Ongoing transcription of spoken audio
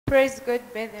Praise God,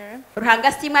 brethren.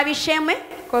 Ruhanga simwa bishemwe.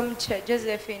 Komugisha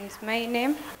Josephine is my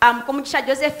name. Komugisha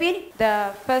Josephine.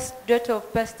 The first daughter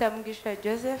of Pastor Mugisha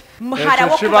Joseph. Muhara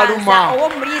wo kubanza owo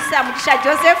mulisa Mugisha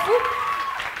Joseph.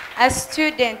 A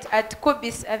student at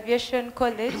Komugisha Aviation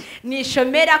College.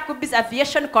 Nishomera Komugisha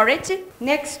Aviation College.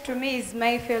 Next to me is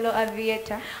my fellow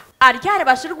aviator. Aryare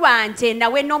bashuru rwanje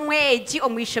nawe no mweji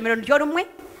omwishomero ryo rumwe.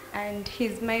 And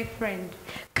he's my friend.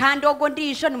 Kandi ogo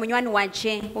ndijo ni munywani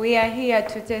wanje. We are here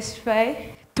to testify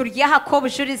turiyaha ko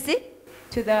bujurizi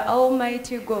to the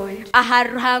Almighty God aha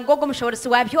ruhango go mushoborozi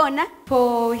wabyona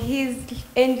for his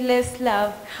endless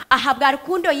love ahabwa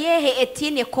rukundo yehe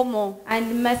etine komo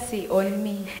and mercy on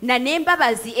me. Na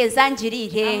nembabazi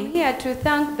ezanjirire. I'm here to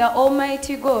thank the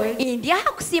Almighty God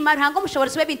indiyaha kusima ruhango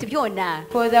mushoborozi w'ebintu byona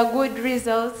for the good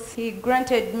results he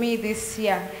granted me this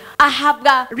year.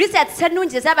 Ahabwa results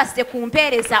nungi zabasize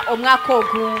kumpereza omwaka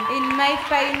ogu. In my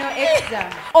final exam.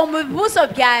 Omubuzo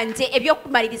byanje ebyo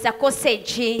kumaliriza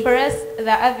college. For us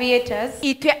the aviators,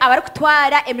 itwe abari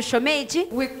kutwara emishomeji,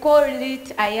 we call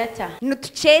it Ayata.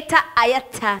 Nutucheta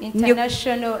Ayata,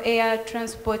 International Air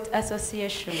Transport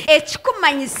Association.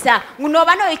 Echikumanyisa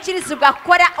ngunoba no ekirizibwa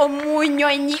kora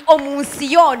omunyonyi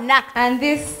omunsi yona. And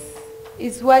this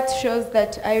is what shows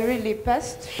that I really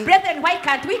passed. Brethren, why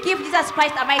can't we give Jesus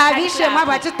Christ a mighty hand?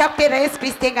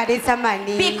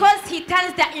 Because he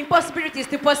turns the impossibilities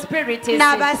to possibilities.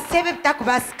 I'm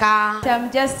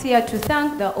just here to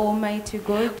thank the Almighty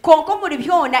God who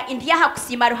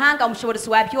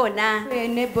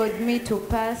enabled me to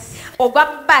pass.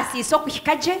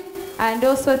 And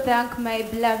also thank my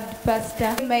beloved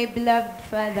pastor, my beloved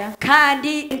father. I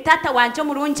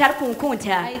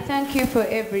thank you for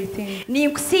everything.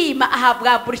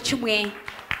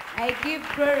 I give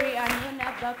glory and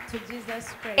honor back to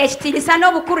Jesus Christ. Thank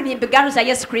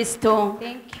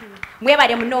you.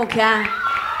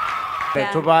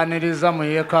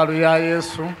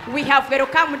 We have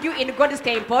welcomed you in God's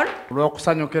temple for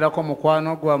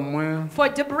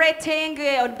deliberating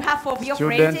on behalf of your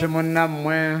friends,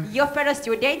 your fellow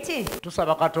students.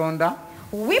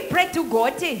 We pray to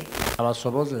God to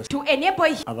enable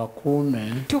you,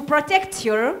 to protect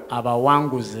you,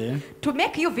 to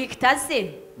make you victors,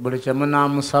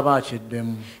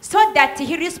 so that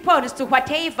he responds to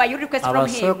whatever you request from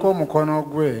him.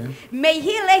 May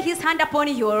he lay his hand upon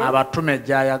you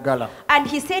and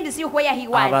he sends you where he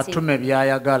wants.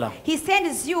 He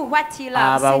sends you what he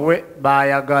loves.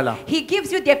 He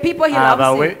gives you the people he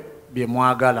loves.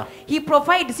 He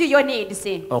provides you your needs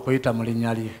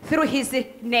through his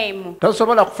name.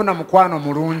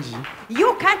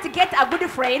 You can't get a good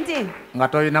friend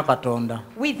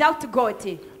without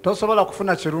God.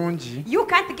 You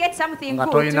can't get something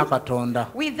good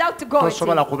without God.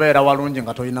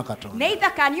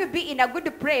 Neither can you be in a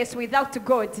good place without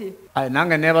God. I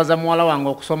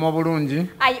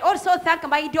also thank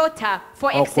my daughter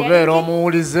for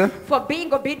excelling, for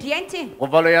being obedient.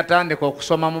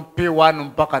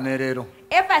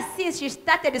 Ever since she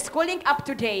started schooling up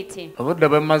to date.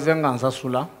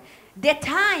 The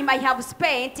time I have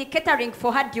spent catering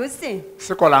for her dues,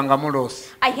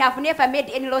 I have never made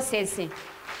any losses.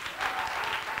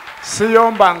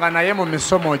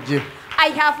 I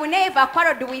have never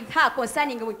quarreled with her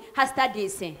concerning her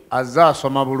studies.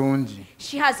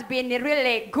 She has been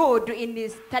really good in the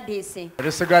studies.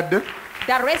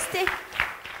 The rest,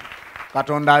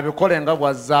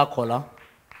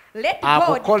 let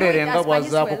God do it as by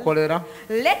his will.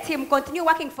 Let him continue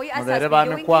working for you as he has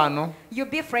been doing. You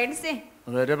be friends.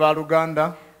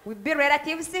 We be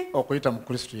relatives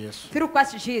through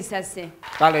Christ Jesus.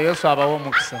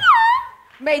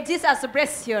 May Jesus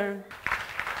bless you.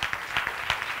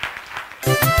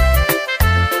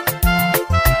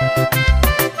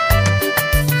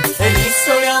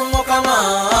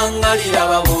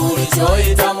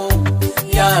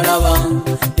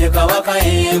 Yekabaka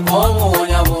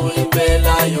yekomunya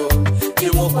mulimbelayo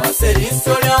kimukwase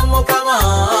lisolya mukama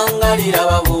ngalira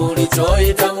babuli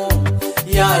choitamu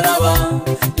yalaba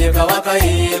yekabaka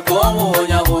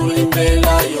yekomunya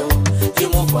mulimbelayo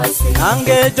kimukwase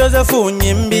nange Josephine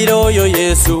nyimbiro yo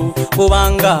Yesu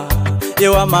kubanga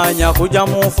yewamanya kuja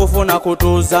mufufu na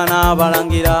kutuza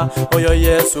n'abalangira oyo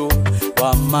Yesu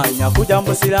wamanya kuja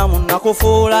musiramu na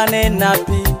kufuula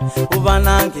n'ennapi uba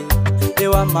nange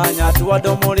wamanya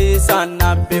tuwadomulisa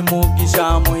nabbe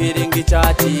Mugisha muhiringi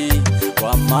chati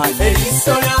wamanya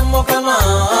eliso lya mukama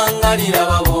ngalira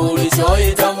babuli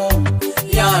choitamu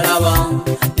yalaba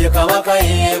yekabaka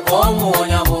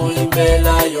yekomunya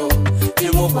mulimbelayo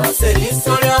kimukwase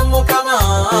eliso lya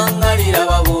mukama ngalira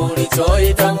babuli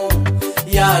choitamu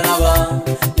yalaba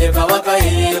yekabaka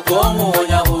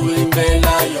yekomunya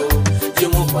mulimbelayo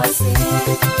kimukwase kimukwase.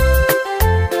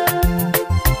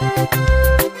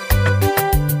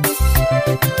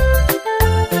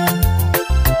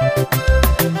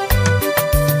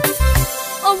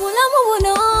 Obulamu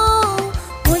buno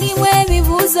mulimu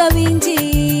ebibuuzo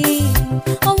bingi.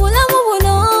 Obulamu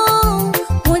buno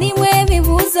mulimu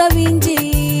ebibuuzo bingi.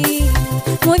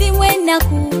 Mulimu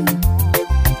ennaku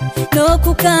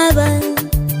n'okukaaba,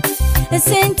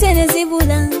 esente ne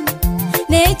zibula,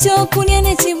 n'ekyokulya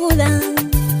ne kibula.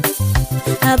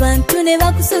 Abantu ne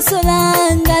bakusosola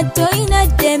nga toyina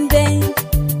ddembe.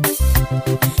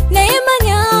 Naye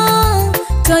manya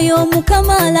toyo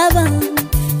Mukama alaba,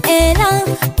 era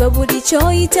gwe buli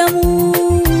kyoyitamu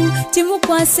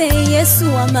kimukwase Yesu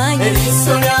amaanyi.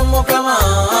 Eriiso lya Mukama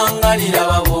nga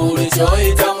liraba buli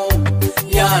kyoyitamu,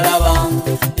 yalaba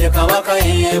ye kabaka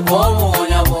yeeko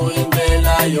omuwonya buli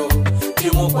mbeerayo.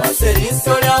 Kimukwase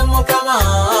eriiso lya Mukama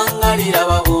nga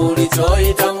liraba buli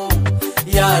kyoyitamu,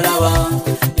 yalaba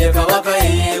ye kabaka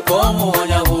yeeko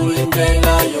omuwonya buli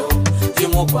mbeerayo.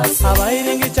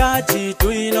 Abayiringi kyaki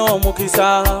tulina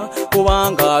omukisa,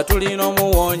 kubanga tulina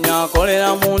omuwonya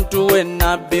akolera muntu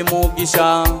w'ennabbi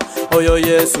Mugisha. Oyo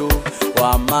Yesu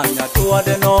wamanya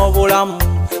tuwadde n'obulamu,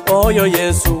 oyo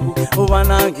Yesu uba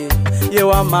nange ye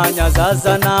wamanya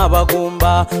zaza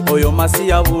n'abagumba. Oyo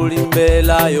Masiya buli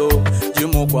mbeerayo,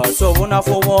 kimukwasa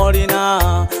obunafu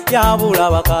bw'olina, yabula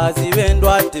abakazi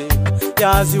b'endwadde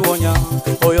yaziwonya.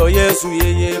 Oyo Yesu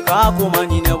yeye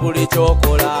kakumanyi ne buli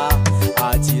kyokola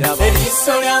akiraba.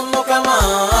 Eriiso lya Mukama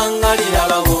nga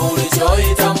liraba buli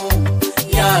kyoyitamu,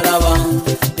 yalaba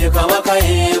ye kabaka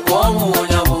yeeko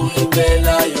omuwonya buli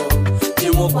mbeerayo.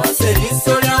 Kimukwase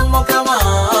eriiso lya Mukama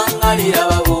nga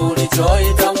liraba buli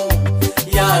kyoyitamu,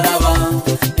 yalaba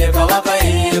ye kabaka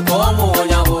yeeko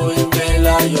omuwonya buli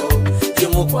mbeerayo.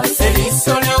 Kimukwase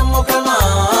eriiso lya Mukama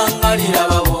nga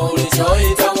liraba buli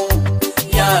kyoyitamu,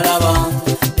 yalaba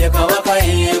ye kabaka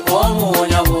yeeko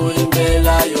omuwonya buli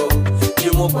mbeerayo.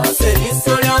 Kimukwase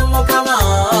eriiso lya Mukama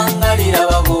nga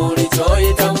liraba buli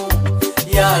kyoyitamu,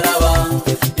 yalaba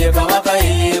ye kabaka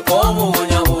yeeko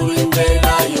omuwonya buli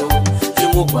mbeerayo.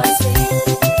 Kimukwase.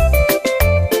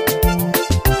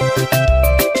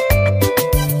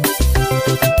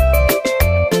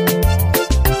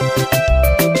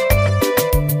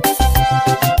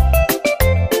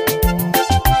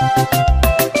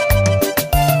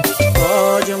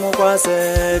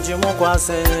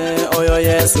 Kimukwase oyo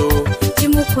Yesu.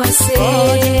 Kimukwase.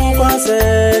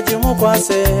 Kimukwase,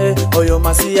 kimukwase oyo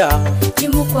Masiya.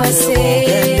 Kimukwase.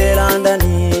 Ogendera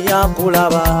ndani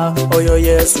yakulaba oyo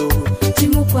Yesu.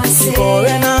 Kimukwase.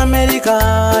 Kowe na Amerika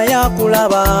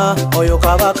yakulaba oyo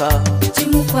kabaka.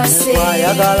 Kimukwase.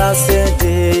 Ayagala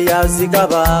sente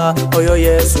yazigaba oyo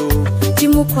Yesu.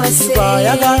 Kimukwase.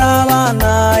 Ayagala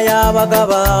abaana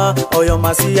yabagaba oyo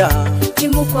Masiya.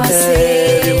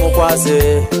 Kimukwase.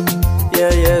 Kimukwase.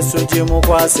 Yesu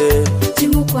kimukwase.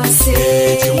 Kimukwase.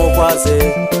 Kimukwase.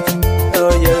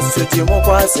 Oh Yesu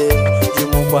kimukwase.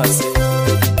 Kimukwase.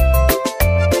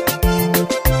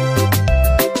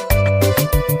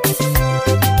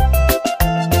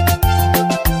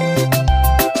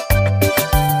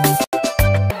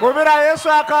 Kubira Yesu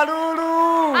akalulu.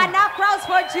 And now crowds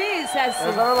for Jesus.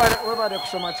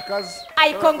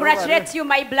 I congratulate you,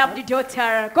 my beloved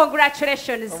daughter.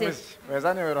 Congratulations.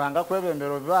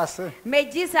 May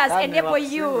Jesus enable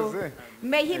you.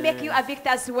 May he make you a victor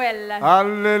as well.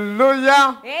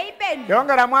 Hallelujah. Amen.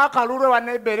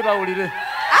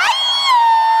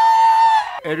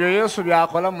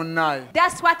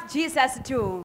 That's what Jesus do.